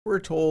We're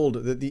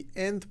told that the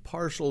nth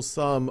partial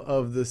sum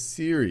of the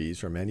series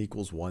from n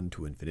equals 1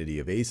 to infinity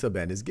of a sub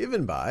n is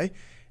given by,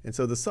 and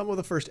so the sum of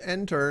the first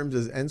n terms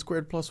is n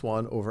squared plus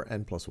 1 over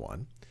n plus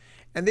 1.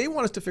 And they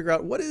want us to figure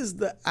out what is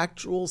the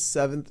actual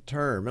seventh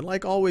term. And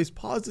like always,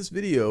 pause this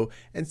video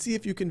and see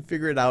if you can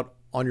figure it out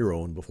on your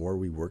own before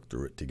we work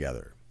through it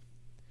together.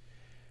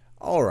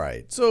 All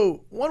right,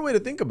 so one way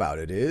to think about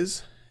it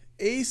is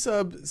a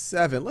sub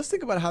 7. Let's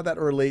think about how that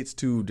relates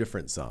to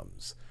different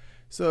sums.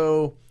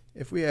 So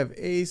if we have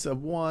a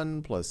sub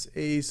 1 plus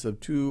a sub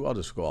 2, I'll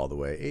just go all the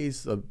way, a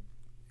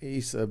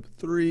sub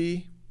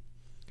 3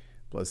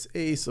 plus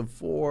a sub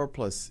 4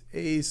 plus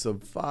a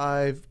sub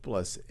 5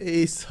 plus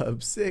a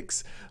sub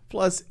 6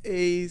 plus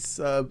a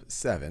sub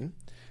 7.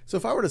 So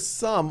if I were to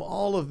sum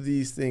all of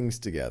these things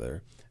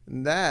together,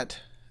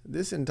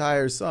 this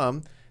entire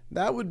sum,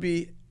 that would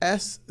be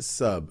s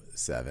sub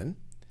 7.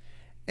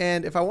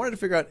 And if I wanted to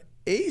figure out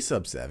a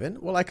sub 7,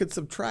 well, I could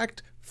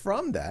subtract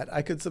from that.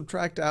 I could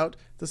subtract out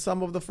the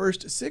sum of the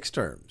first 6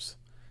 terms.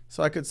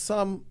 So I could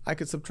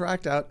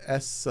subtract out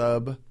s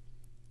sub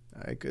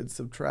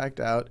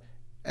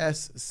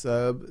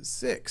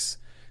 6.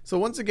 So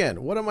once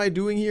again, what am I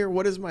doing here?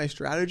 What is my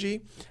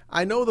strategy?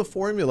 I know the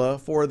formula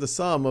for the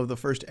sum of the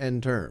first n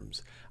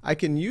terms. I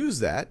can use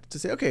that to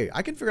say, okay,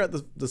 I can figure out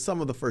the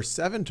sum of the first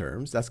 7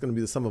 terms. That's going to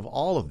be the sum of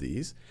all of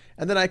these.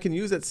 And then I can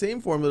use that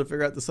same formula to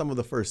figure out the sum of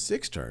the first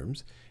 6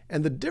 terms.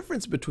 And the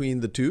difference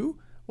between the two,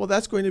 well,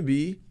 that's going to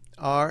be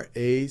our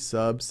a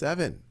sub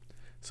 7.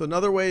 So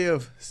another way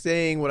of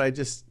saying what I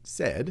just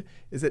said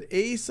is that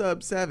a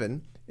sub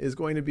 7 is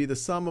going to be the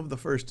sum of the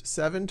first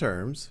 7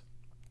 terms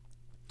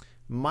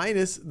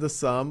minus the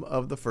sum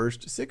of the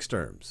first 6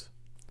 terms.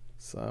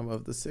 The sum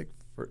of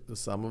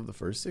the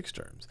first 6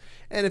 terms.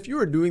 And if you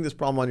were doing this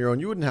problem on your own,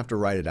 you wouldn't have to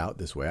write it out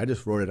this way. I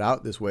just wrote it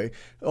out this way,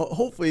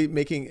 hopefully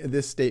making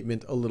this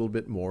statement a little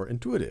bit more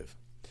intuitive.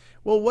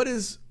 Well, what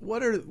is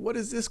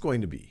this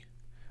going to be?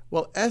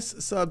 Well, s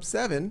sub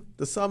 7,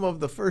 the sum of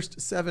the first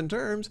 7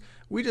 terms,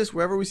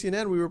 wherever we see an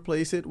n, we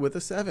replace it with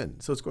a 7.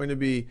 So it's going to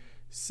be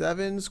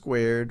 7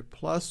 squared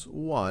plus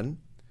 1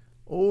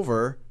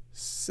 over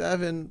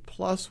 7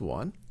 plus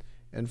 1.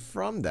 And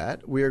from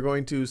that, we are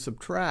going to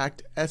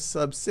subtract s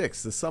sub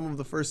 6, the sum of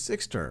the first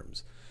 6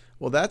 terms.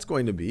 Well, that's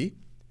going to be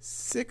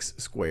 6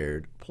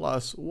 squared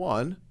plus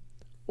 1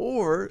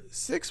 over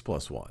 6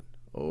 plus 1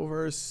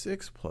 over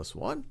 6 plus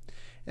 1.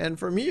 And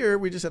from here,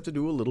 we just have to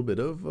do a little bit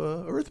of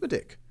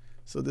arithmetic.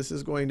 So this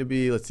is going to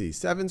be, let's see,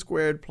 7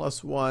 squared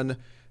plus 1.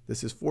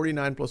 This is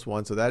 49 plus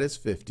 1, so that is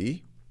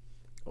 50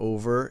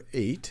 over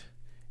 8.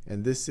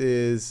 And this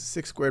is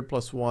 6 squared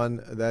plus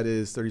 1. That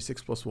is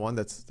 36 plus 1.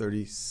 That's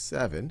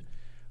 37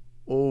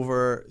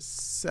 over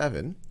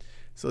 7.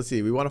 So let's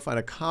see, we want to find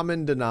a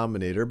common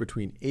denominator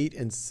between 8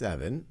 and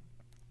 7.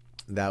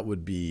 That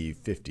would be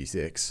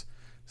 56.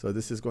 So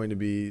this is going to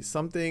be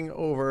something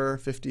over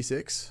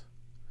 56.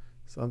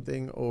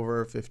 Something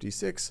over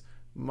 56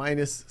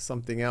 minus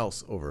something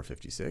else over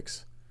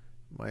 56.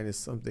 Minus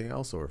something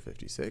else over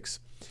 56.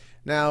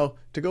 Now,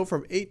 to go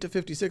from 8 to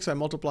 56, I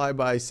multiply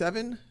by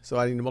 7. So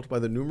I need to multiply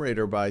the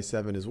numerator by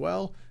 7 as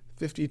well.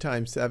 50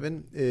 times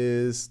 7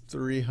 is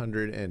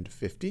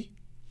 350.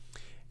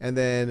 And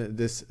then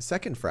this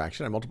second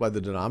fraction, I multiply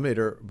the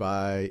denominator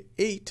by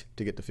 8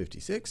 to get to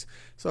 56.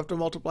 So I have to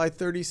multiply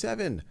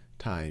 37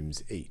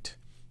 times 8.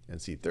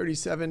 And see,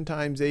 37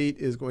 times 8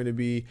 is going to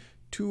be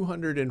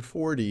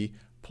 240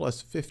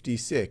 plus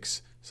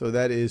 56. So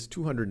that is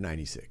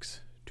 296.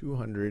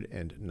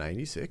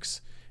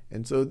 296.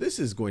 And so this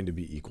is going to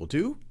be equal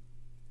to,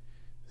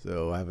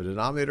 so I have a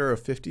denominator of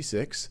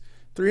 56.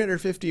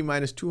 350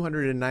 minus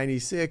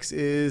 296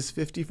 is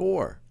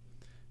 54.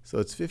 So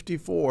it's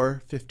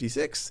 54,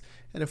 56.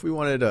 And if we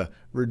wanted to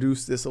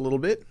reduce this a little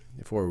bit,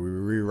 before we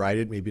rewrite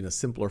it maybe in a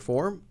simpler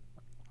form,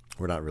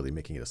 we're not really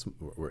making it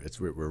we're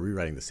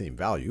rewriting the same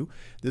value.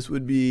 This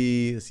would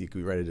be, let's see,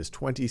 could we write it as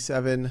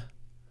 27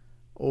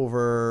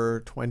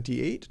 over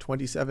 28,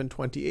 27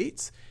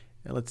 28ths.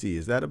 And let's see,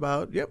 is that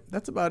about, yep,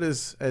 that's about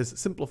as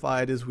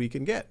simplified as we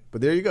can get.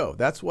 But there you go.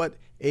 That's what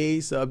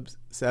a sub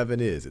 7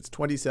 is. It's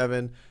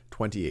 27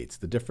 28ths,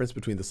 the difference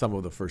between the sum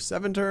of the first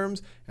 7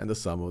 terms and the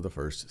sum of the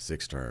first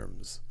 6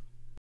 terms.